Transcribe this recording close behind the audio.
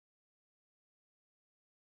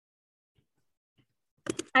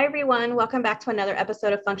Hi, everyone. Welcome back to another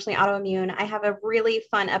episode of Functionally Autoimmune. I have a really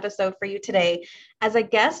fun episode for you today. As a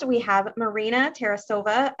guest, we have Marina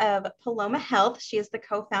Tarasova of Paloma Health. She is the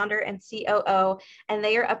co-founder and COO, and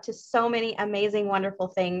they are up to so many amazing, wonderful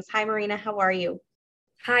things. Hi, Marina. How are you?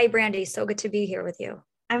 Hi, Brandy. So good to be here with you.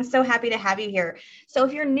 I'm so happy to have you here. So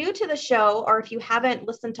if you're new to the show, or if you haven't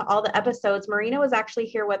listened to all the episodes, Marina was actually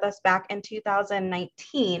here with us back in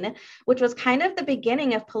 2019, which was kind of the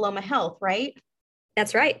beginning of Paloma Health, right?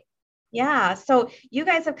 That's right. Yeah, so you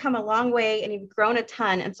guys have come a long way and you've grown a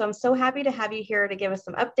ton. And so I'm so happy to have you here to give us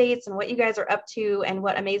some updates and what you guys are up to and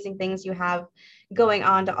what amazing things you have going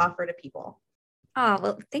on to offer to people. Oh,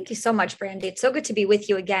 well, thank you so much, Brandy. It's so good to be with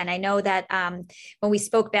you again. I know that when we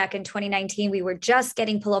spoke back in 2019, we were just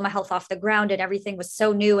getting Paloma Health off the ground and everything was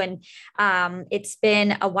so new. And it's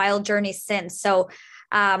been a wild journey since. So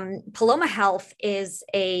Paloma Health is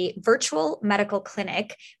a virtual medical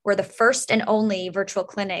clinic. We're the first and only virtual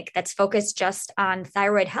clinic that's focused just on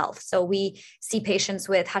thyroid health. So we see patients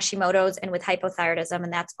with Hashimoto's and with hypothyroidism,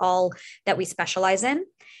 and that's all that we specialize in.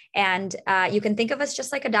 And you can think of us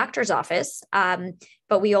just like a doctor's office,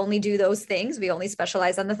 but we only do those things. We only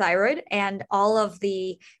specialize on the thyroid, and all of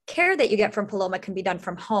the care that you get from Paloma can be done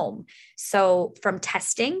from home. So from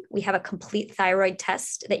testing, we have a complete thyroid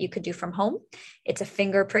test that you could do from home. It's a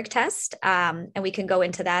finger prick test, and we can go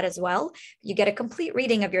into that as well. You get a complete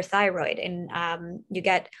reading of your thyroid, and you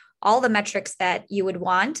get all the metrics that you would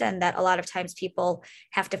want and that a lot of times people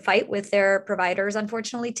have to fight with their providers,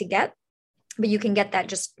 unfortunately, to get. But you can get that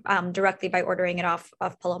just directly by ordering it off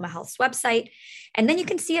of Paloma Health's website. And then you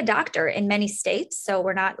can see a doctor in many states. So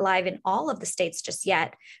we're not live in all of the states just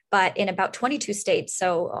yet, but in about 22 states.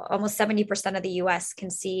 So almost 70% of the US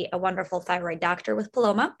can see a wonderful thyroid doctor with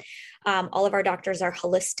Paloma. All of our doctors are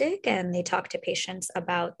holistic and they talk to patients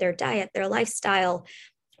about their diet, their lifestyle.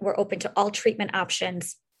 We're open to all treatment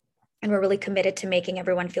options. And we're really committed to making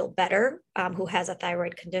everyone feel better who has a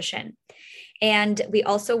thyroid condition. And we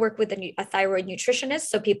also work with a thyroid nutritionist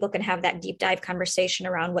so people can have that deep dive conversation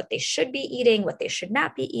around what they should be eating, what they should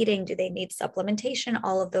not be eating, do they need supplementation,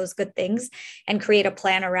 all of those good things, and create a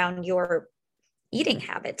plan around your eating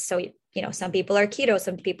habits. So, some people are keto,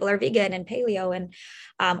 some people are vegan and paleo, and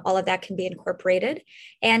all of that can be incorporated.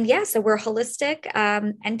 And yeah, so we're holistic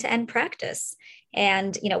end-to-end practice.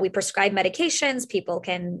 And, we prescribe medications. People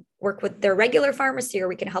can work with their regular pharmacy, or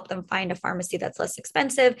we can help them find a pharmacy that's less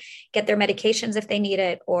expensive, get their medications if they need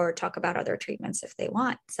it, or talk about other treatments if they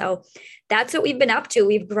want. So that's what we've been up to.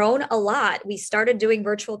 We've grown a lot. We started doing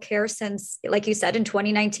virtual care since, like you said, in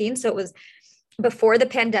 2019. So it was before the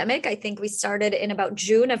pandemic. I think we started in about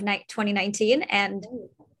June of 2019. And,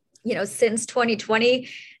 since 2020,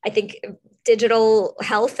 I think digital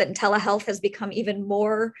health and telehealth has become even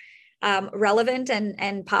more relevant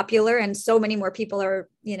and popular. And so many more people are,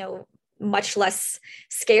 much less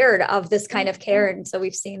scared of this kind of care. And so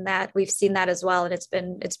we've seen that as well. And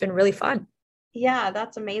it's been really fun. Yeah,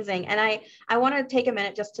 that's amazing. And I want to take a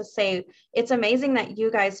minute just to say it's amazing that you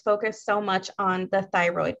guys focus so much on the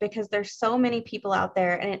thyroid because there's so many people out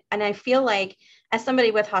there. And I feel like as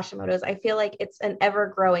somebody with Hashimoto's, I feel like it's an ever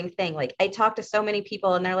growing thing. Like I talk to so many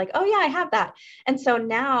people and they're like, oh yeah, I have that. And so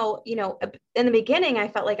now, in the beginning, I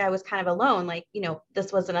felt like I was kind of alone. Like,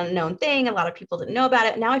 this was an unknown thing. A lot of people didn't know about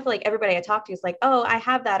it. Now I feel like everybody I talk to is like, oh, I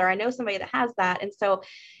have that, or I know somebody that has that. And so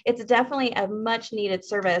it's definitely a much needed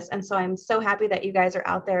service. And so I'm so happy that you guys are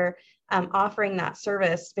out there offering that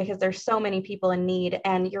service because there's so many people in need.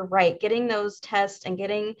 And you're right, getting those tests and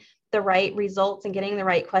getting the right results and getting the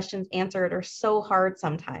right questions answered are so hard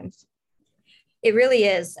sometimes. It really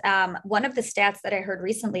is. One of the stats that I heard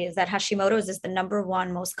recently is that Hashimoto's is the number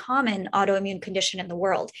one most common autoimmune condition in the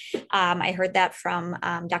world. I heard that from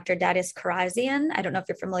Dr. Dadis Karazian. I don't know if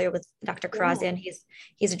you're familiar with Dr. Karazian.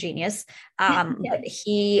 He's a genius. But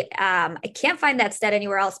I can't find that stat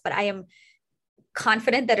anywhere else, but I am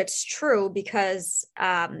confident that it's true because,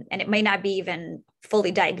 and it may not be even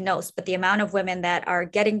fully diagnosed, but the amount of women that are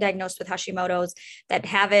getting diagnosed with Hashimoto's that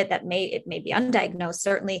have it, it may be undiagnosed,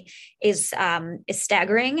 certainly is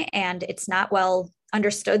staggering, and it's not well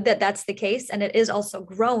understood that that's the case. And it is also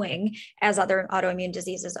growing as other autoimmune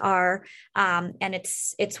diseases are. And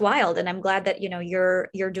it's wild. And I'm glad that, you're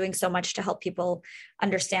doing so much to help people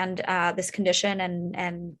understand this condition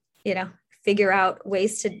and figure out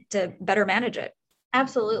ways to better manage it.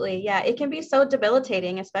 Absolutely. Yeah. It can be so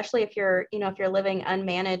debilitating, especially if you're living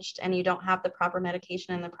unmanaged and you don't have the proper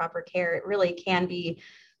medication and the proper care. It really can be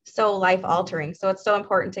so life altering. So it's so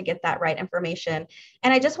important to get that right information.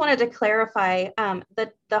 And I just wanted to clarify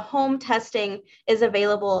that the home testing is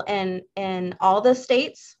available in all the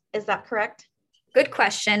states. Is that correct? Good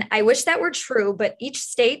question. I wish that were true, but each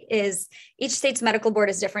state's medical board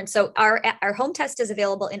is different. So our home test is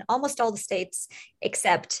available in almost all the states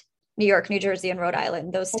except New York, New Jersey, and Rhode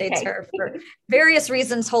Island. Those states Okay. are for various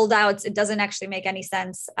reasons holdouts. It doesn't actually make any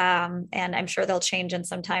sense. And I'm sure they'll change in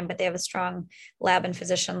some time, but they have a strong lab and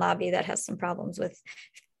physician lobby that has some problems with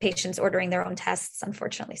patients ordering their own tests,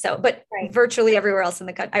 unfortunately. So, but Right. virtually everywhere else in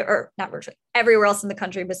the country, or not virtually, everywhere else in the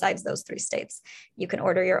country besides those three states, you can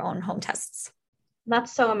order your own home tests.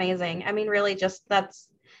 That's so amazing. I mean, really just that's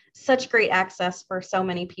such great access for so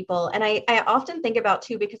many people. And I often think about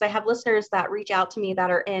too, because I have listeners that reach out to me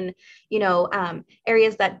that are in,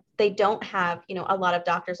 areas that they don't have, a lot of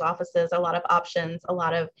doctor's offices, a lot of options, a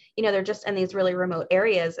lot of, they're just in these really remote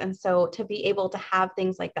areas. And so to be able to have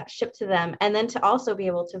things like that shipped to them, and then to also be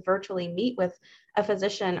able to virtually meet with a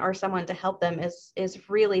physician or someone to help them is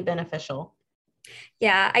really beneficial.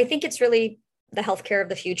 Yeah, I think it's really the healthcare of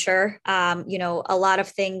the future. A lot of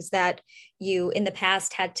things that you in the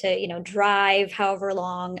past had to, drive however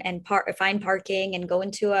long and find parking and go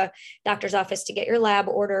into a doctor's office to get your lab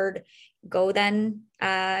ordered. Go then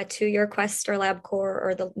to your Quest or LabCorp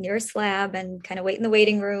or the nearest lab and kind of wait in the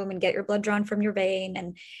waiting room and get your blood drawn from your vein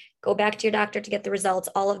and go back to your doctor to get the results.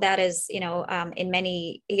 All of that is, in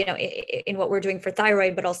many, in what we're doing for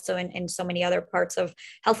thyroid, but also in so many other parts of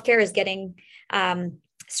healthcare is getting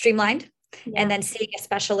streamlined. Yeah. And then seeing a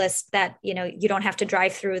specialist that, you don't have to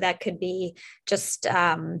drive through, that could be just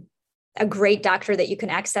a great doctor that you can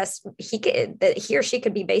access. He or she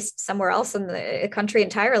could be based somewhere else in the country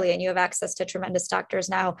entirely. And you have access to tremendous doctors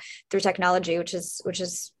now through technology, which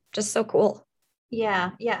is just so cool.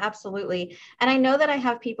 Yeah, absolutely. And I know that I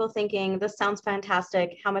have people thinking, this sounds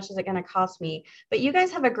fantastic. How much is it going to cost me? But you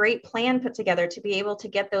guys have a great plan put together to be able to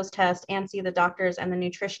get those tests and see the doctors and the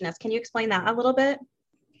nutritionist. Can you explain that a little bit?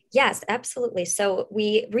 Yes, absolutely. So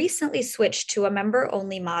we recently switched to a member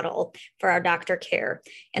only model for our doctor care.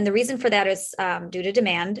 And the reason for that is due to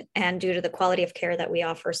demand and due to the quality of care that we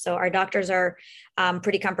offer. So our doctors are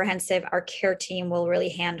pretty comprehensive. Our care team will really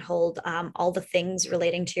handhold all the things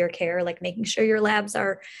relating to your care, like making sure your labs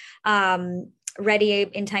are ready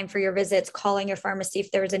in time for your visits, calling your pharmacy if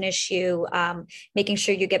there's an issue, making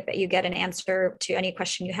sure you get an answer to any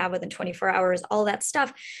question you have within 24 hours, all that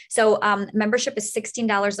stuff. So membership is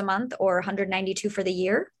 $16 a month or $192 for the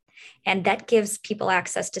year. And that gives people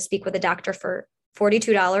access to speak with a doctor for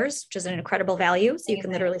 $42, which is an incredible value. So you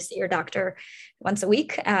can literally see your doctor once a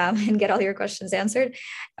week and get all your questions answered,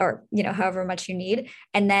 or, however much you need.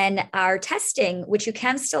 And then our testing, which you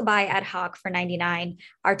can still buy ad hoc for $99,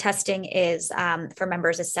 our testing is for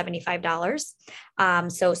members is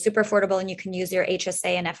 $75. So super affordable, and you can use your HSA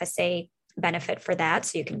and FSA benefit for that.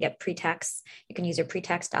 So you can get pre-tax, you can use your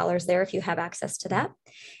pre-tax dollars there if you have access to that.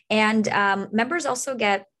 And members also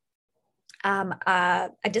get a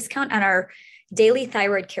discount on our daily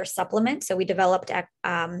thyroid care supplement. So we developed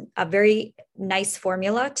a very nice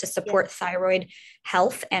formula to support thyroid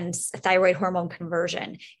health and thyroid hormone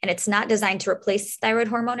conversion. And it's not designed to replace thyroid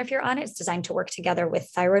hormone if you're on it. It's designed to work together with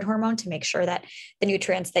thyroid hormone to make sure that the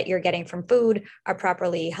nutrients that you're getting from food are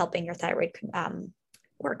properly helping your thyroid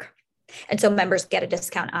work. And so members get a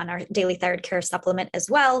discount on our daily thyroid care supplement as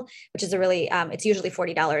well, which is it's usually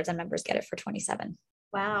 $40 and members get it for $27.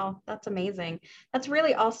 Wow, that's amazing. That's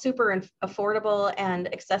really all super affordable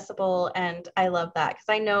and accessible. And I love that, because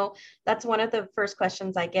I know that's one of the first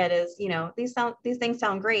questions I get is, these things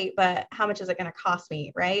sound great, but how much is it going to cost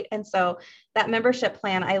me? Right. And so that membership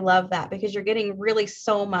plan, I love that, because you're getting really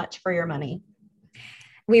so much for your money.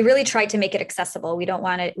 We really tried to make it accessible. We didn't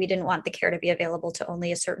want the care to be available to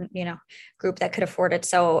only a certain, group that could afford it.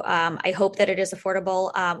 So I hope that it is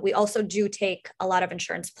affordable. We also do take a lot of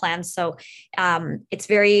insurance plans. So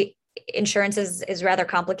insurance is rather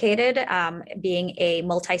complicated, being a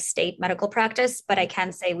multi-state medical practice, but I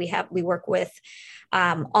can say we work with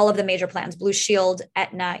all of the major plans: Blue Shield,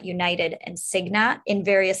 Aetna, United, and Cigna in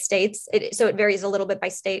various states. So it varies a little bit by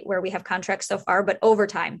state where we have contracts so far, but over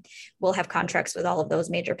time we'll have contracts with all of those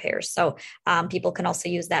major payers. So people can also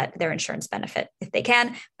use their insurance benefit if they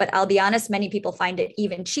can. But I'll be honest, many people find it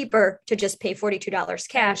even cheaper to just pay $42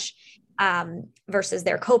 cash versus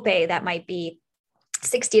their copay that might be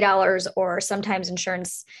 $60, or sometimes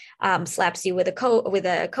insurance slaps you with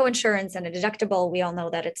a co-insurance and a deductible. We all know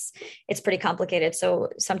that it's pretty complicated. So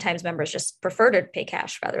sometimes members just prefer to pay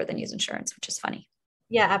cash rather than use insurance, which is funny.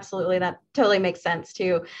 Yeah, absolutely. That totally makes sense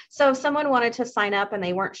too. So if someone wanted to sign up and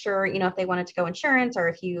they weren't sure, if they wanted to go insurance, or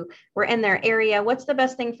if you were in their area, what's the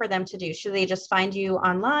best thing for them to do? Should they just find you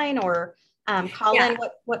online or call in?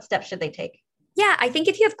 What steps should they take? Yeah, I think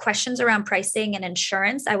if you have questions around pricing and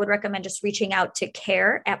insurance, I would recommend just reaching out to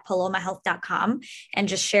care@palomahealth.com and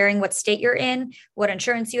just sharing what state you're in, what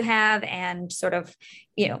insurance you have, and sort of,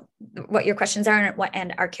 what your questions are,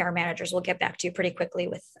 and our care managers will get back to you pretty quickly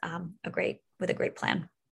with a great plan.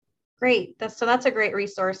 Great. That's a great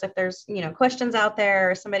resource if there's, questions out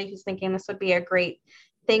there or somebody who's thinking this would be a great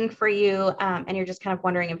thing for you, and you're just kind of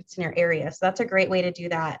wondering if it's in your area. So that's a great way to do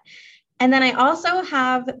that. And then I also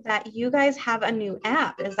have that you guys have a new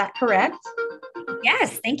app. Is that correct?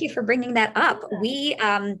 Yes, thank you for bringing that up. We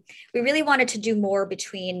really wanted to do more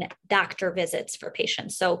between doctor visits for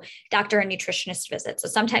patients. So doctor and nutritionist visits. So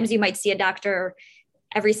sometimes you might see a doctor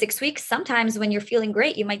every 6 weeks. Sometimes when you're feeling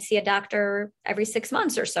great, you might see a doctor every 6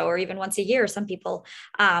 months or so, or even once a year. Some people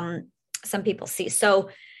see.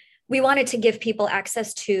 So we wanted to give people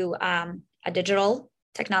access to a digital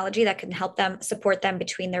technology that can help them support them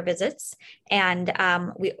between their visits. And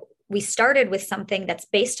we started with something that's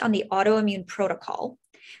based on the autoimmune protocol.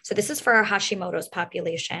 So this is for our Hashimoto's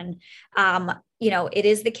population. It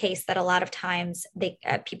is the case that a lot of times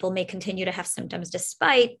people may continue to have symptoms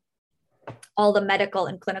despite all the medical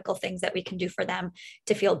and clinical things that we can do for them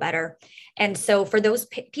to feel better. And so for those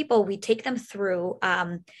people, we take them through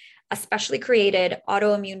a specially created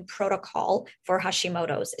autoimmune protocol for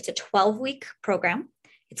Hashimoto's. It's a 12-week program.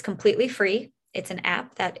 It's completely free. It's an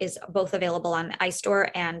app that is both available on the iStore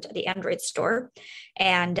and the Android store.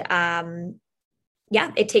 And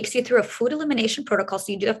it takes you through a food elimination protocol.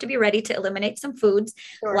 So you do have to be ready to eliminate some foods,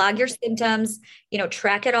 Sure. log your symptoms,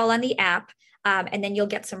 track it all on the app. And then you'll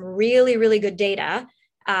get some really, really good data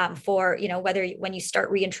for, when you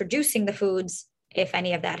start reintroducing the foods, if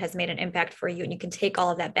any of that has made an impact for you. And you can take all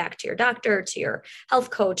of that back to your doctor, to your health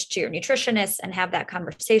coach, to your nutritionist, and have that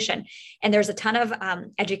conversation. And there's a ton of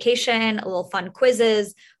education, a little fun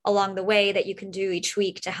quizzes along the way that you can do each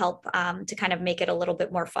week to help to kind of make it a little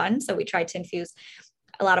bit more fun. So we try to infuse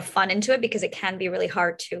a lot of fun into it because it can be really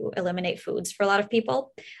hard to eliminate foods for a lot of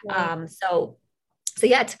people. Yeah. So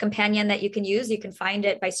yeah, it's a companion that you can use. You can find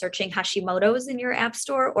it by searching Hashimoto's in your app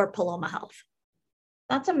store or Paloma Health.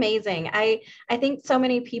 That's amazing. I think so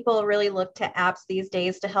many people really look to apps these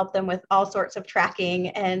days to help them with all sorts of tracking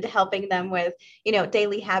and helping them with,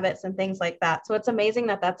 daily habits and things like that. So it's amazing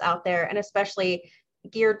that that's out there, and especially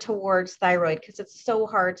geared towards thyroid because it's so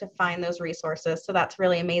hard to find those resources. So that's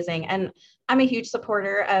really amazing. And I'm a huge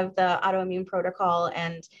supporter of the autoimmune protocol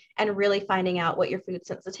and really finding out what your food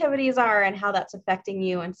sensitivities are and how that's affecting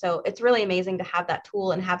you. And so it's really amazing to have that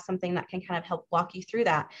tool and have something that can kind of help walk you through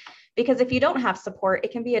that. Because if you don't have support,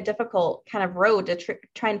 it can be a difficult kind of road to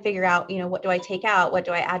try and figure out, what do I take out? What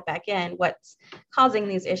do I add back in? What's causing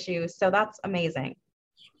these issues? So that's amazing.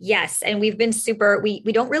 Yes. And we've been we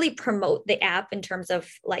don't really promote the app in terms of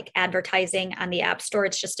like advertising on the App Store.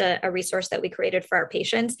 It's just a resource that we created for our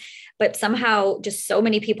patients. But somehow just so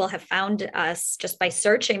many people have found us just by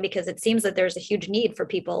searching, because it seems that there's a huge need for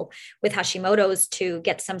people with Hashimoto's to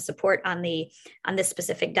get some support on this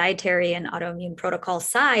specific dietary and autoimmune protocol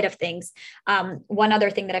side of things. One other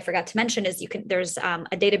thing that I forgot to mention is there's a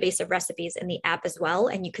database of recipes in the app as well.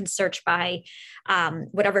 And you can search by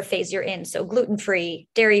whatever phase you're in. So gluten-free,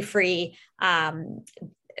 dairy-free,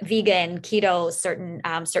 vegan, keto,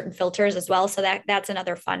 certain filters as well. So that's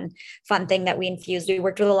another fun thing that we infused. We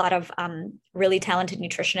worked with a lot of really talented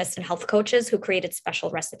nutritionists and health coaches who created special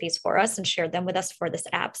recipes for us and shared them with us for this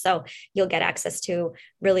app. So you'll get access to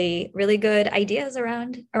really, really good ideas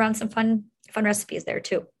around some fun recipes there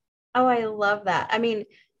too. Oh, I love that. I mean,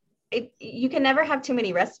 you can never have too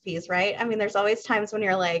many recipes, right? I mean, there's always times when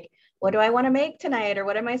you're like, what do I want to make tonight? Or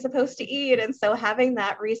what am I supposed to eat? And so having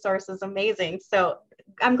that resource is amazing. So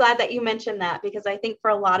I'm glad that you mentioned that, because I think for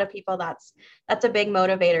a lot of people, that's a big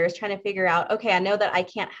motivator, is trying to figure out, okay, I know that I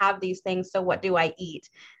can't have these things. So what do I eat?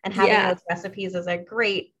 And having those recipes is a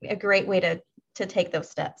great way to take those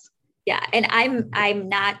steps. Yeah. And I'm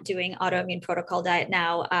not doing autoimmune protocol diet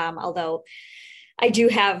now. Although I do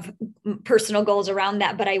have personal goals around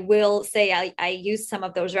that, but I will say I use some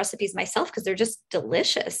of those recipes myself because they're just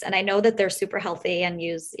delicious. And I know that they're super healthy and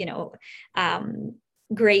use,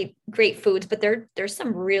 great foods, but there's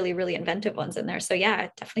some really, really inventive ones in there. So yeah,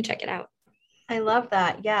 definitely check it out. I love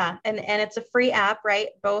that. Yeah. And it's a free app, right?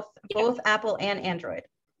 Both Apple and Android.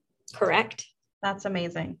 Correct. That's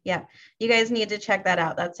amazing. Yeah. You guys need to check that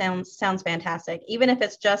out. That sounds fantastic. Even if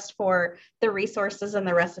it's just for the resources and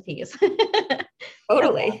the recipes.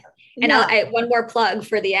 Totally. And I one more plug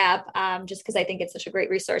for the app, just because I think it's such a great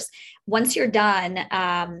resource. Once you're done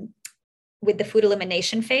with the food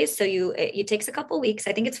elimination phase. So it takes a couple of weeks.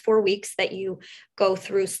 I think it's 4 weeks that you go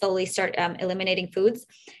through, slowly start eliminating foods.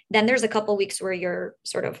 Then there's a couple of weeks where you're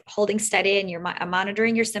sort of holding steady and you're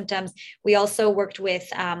monitoring your symptoms. We also worked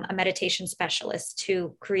with a meditation specialist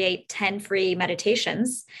to create 10 free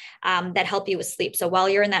meditations that help you with sleep. So while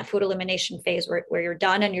you're in that food elimination phase where you're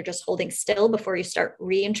done and you're just holding still before you start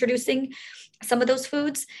reintroducing some of those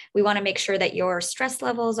foods, we want to make sure that your stress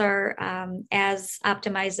levels are as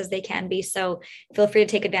optimized as they can be. So feel free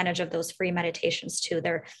to take advantage of those free meditations too.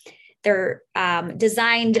 They're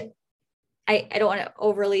designed. I don't want to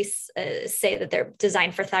overly say that they're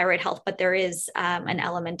designed for thyroid health, but there is an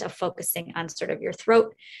element of focusing on sort of your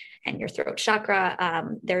throat and your throat chakra.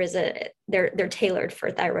 They're tailored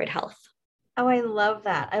for thyroid health. Oh, I love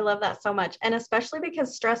that. I love that so much. And especially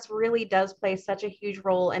because stress really does play such a huge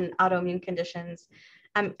role in autoimmune conditions,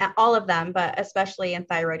 all of them, but especially in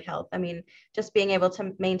thyroid health. I mean, just being able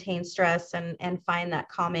to maintain stress and find that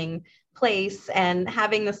calming place and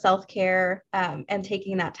having the self-care and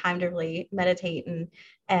taking that time to really meditate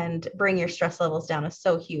and bring your stress levels down is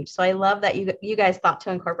so huge. So I love that you guys thought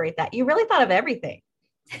to incorporate that. You really thought of everything.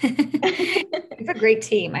 You have a great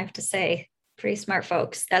team, I have to say. Pretty smart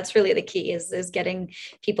folks. That's really the key is getting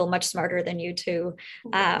people much smarter than you to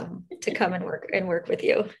come and work with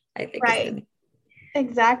you. I think. Right.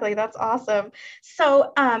 Exactly. That's awesome.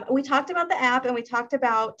 So we talked about the app and we talked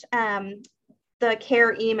about the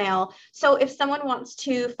care email. So if someone wants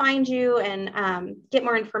to find you and get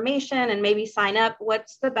more information and maybe sign up,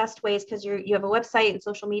 what's the best ways? Because you have a website and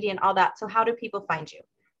social media and all that. So how do people find you?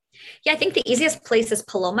 Yeah, I think the easiest place is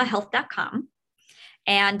palomahealth.com.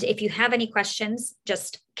 And if you have any questions,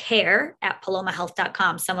 just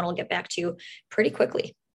care@palomahealth.com. Someone will get back to you pretty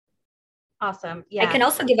quickly. Awesome. Yeah. I can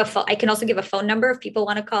also give a phone number if people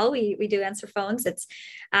want to call. We do answer phones. It's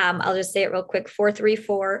I'll just say it real quick,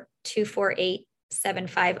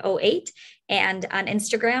 434-248-7508. And on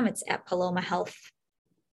Instagram, it's @Paloma Health.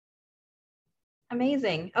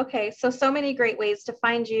 Amazing. Okay. So many great ways to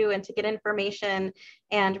find you and to get information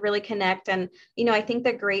and really connect. And, I think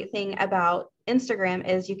the great thing about Instagram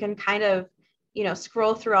is you can kind of,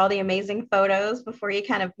 scroll through all the amazing photos before you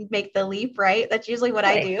kind of make the leap, right? That's usually what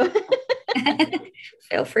I do.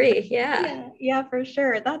 Feel free. Yeah. Yeah, for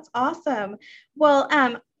sure. That's awesome. Well,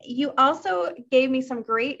 you also gave me some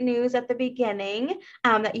great news at the beginning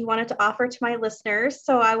that you wanted to offer to my listeners.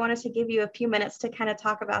 So I wanted to give you a few minutes to kind of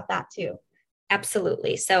talk about that too.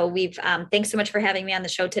 Absolutely. So thanks so much for having me on the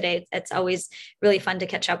show today. It's always really fun to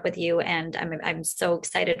catch up with you. And I'm so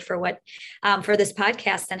excited for for this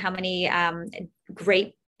podcast and how many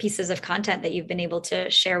great pieces of content that you've been able to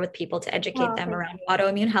share with people to educate them around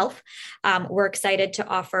autoimmune health. We're excited to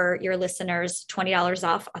offer your listeners $20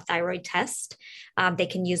 off a thyroid test. They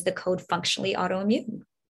can use the code functionally autoimmune.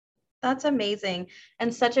 That's amazing.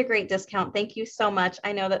 And such a great discount. Thank you so much.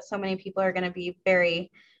 I know that so many people are going to be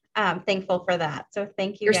very thankful for that. So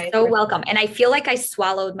thank you. You're so welcome. And I feel like I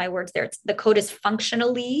swallowed my words there. The code is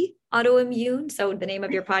functionally autoimmune. So the name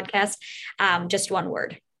of your podcast, just one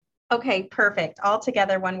word. Okay, perfect. All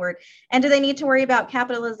together, one word. And do they need to worry about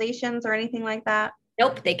capitalizations or anything like that?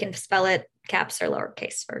 Nope. They can spell it caps or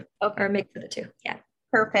lowercase or a mix of the two. Yeah.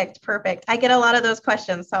 Perfect. I get a lot of those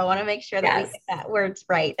questions. So I want to make sure that we get that words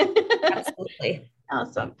right. Absolutely.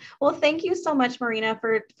 Awesome. Well, thank you so much, Marina,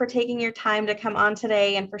 for taking your time to come on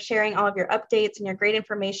today and for sharing all of your updates and your great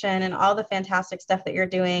information and all the fantastic stuff that you're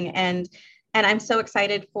doing. And I'm so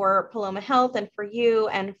excited for Paloma Health and for you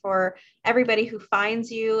and for everybody who finds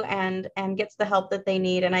you and gets the help that they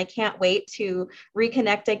need. And I can't wait to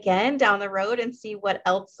reconnect again down the road and see what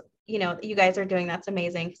else, you guys are doing. That's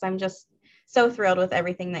amazing because I'm just so thrilled with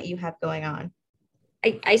everything that you have going on.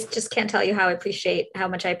 I just can't tell you how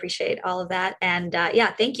much I appreciate all of that. And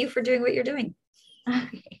thank you for doing what you're doing.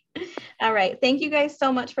 Okay. All right. Thank you guys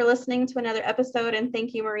so much for listening to another episode. And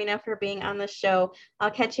thank you, Marina, for being on the show.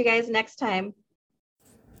 I'll catch you guys next time.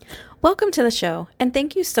 Welcome to the show, and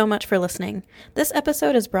thank you so much for listening. This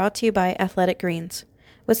episode is brought to you by Athletic Greens,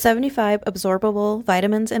 with 75 absorbable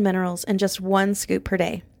vitamins and minerals in just 1 scoop per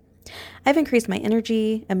day. I've increased my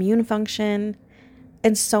energy, immune function,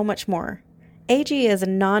 and so much more. AG is a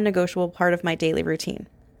non-negotiable part of my daily routine.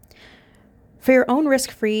 For your own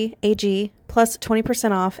risk-free AG plus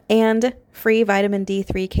 20% off and free vitamin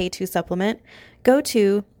D3 K2 supplement, go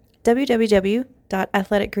to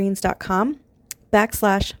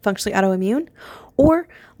www.athleticgreens.com/functionally-autoimmune or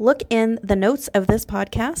look in the notes of this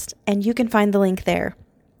podcast and you can find the link there.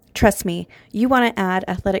 Trust me, you want to add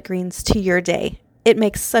Athletic Greens to your day. It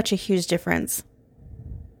makes such a huge difference.